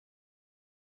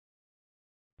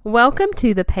Welcome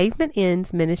to the Pavement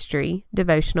Ends Ministry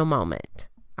devotional moment.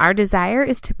 Our desire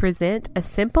is to present a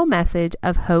simple message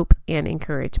of hope and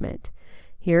encouragement.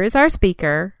 Here is our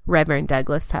speaker, Reverend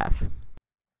Douglas Huff.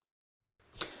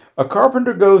 A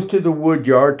carpenter goes to the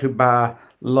woodyard to buy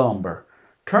lumber.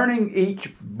 Turning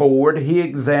each board, he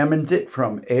examines it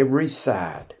from every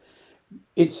side.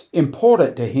 It's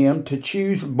important to him to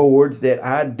choose boards that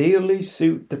ideally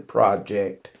suit the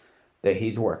project that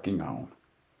he's working on.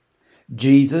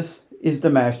 Jesus is the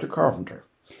Master Carpenter.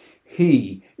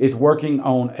 He is working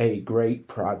on a great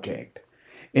project.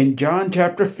 In John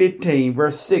chapter 15,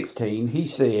 verse 16, he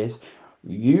says,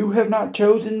 "You have not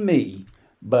chosen me,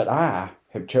 but I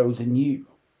have chosen you."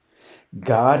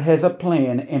 God has a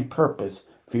plan and purpose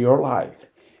for your life.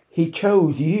 He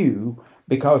chose you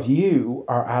because you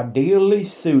are ideally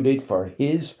suited for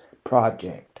His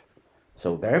project.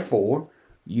 So therefore,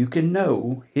 you can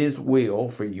know His will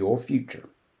for your future.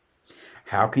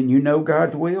 How can you know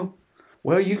God's will?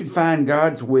 Well, you can find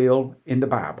God's will in the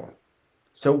Bible.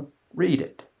 So read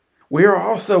it. We are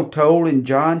also told in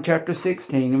John chapter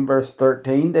 16 and verse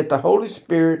 13 that the Holy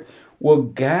Spirit will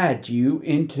guide you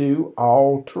into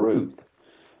all truth.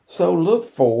 So look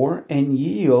for and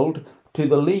yield to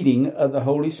the leading of the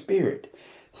Holy Spirit.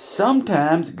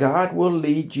 Sometimes God will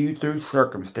lead you through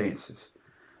circumstances,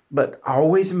 but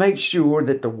always make sure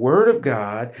that the Word of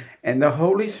God and the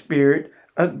Holy Spirit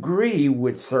agree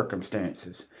with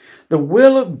circumstances. The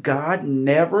will of God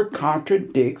never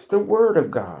contradicts the Word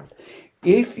of God.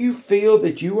 If you feel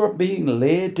that you are being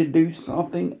led to do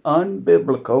something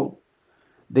unbiblical,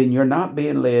 then you're not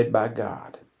being led by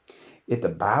God. If the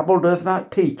Bible does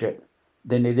not teach it,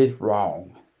 then it is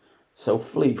wrong. So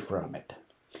flee from it.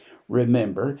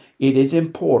 Remember, it is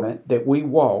important that we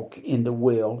walk in the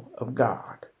will of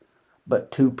God.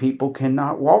 But two people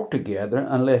cannot walk together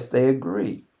unless they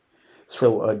agree.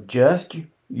 So adjust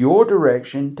your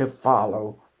direction to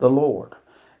follow the Lord.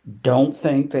 Don't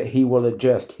think that He will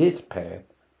adjust His path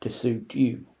to suit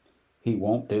you. He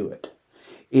won't do it.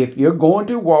 If you're going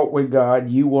to walk with God,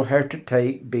 you will have to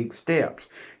take big steps.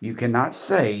 You cannot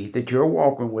say that you're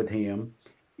walking with Him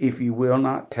if you will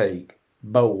not take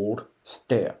bold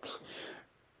steps.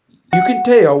 You can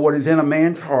tell what is in a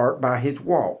man's heart by his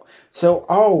walk. So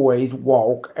always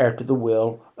walk after the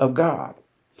will of God.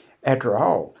 After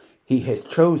all, He has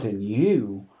chosen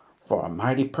you for a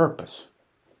mighty purpose.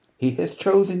 He has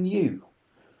chosen you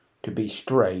to be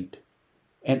straight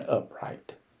and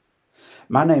upright.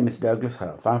 My name is Douglas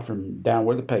Huff. I'm from down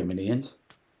where the pavement ends.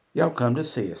 Y'all come to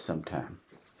see us sometime.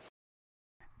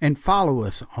 And follow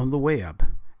us on the web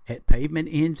at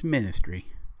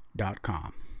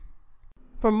pavementendsministry.com.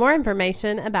 For more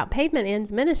information about Pavement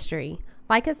Ends Ministry,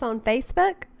 like us on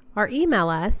Facebook or email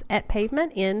us at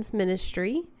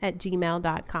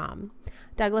pavementendsministry@gmail.com.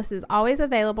 Douglas is always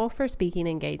available for speaking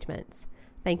engagements.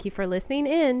 Thank you for listening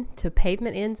in to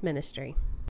Pavement Ends Ministry.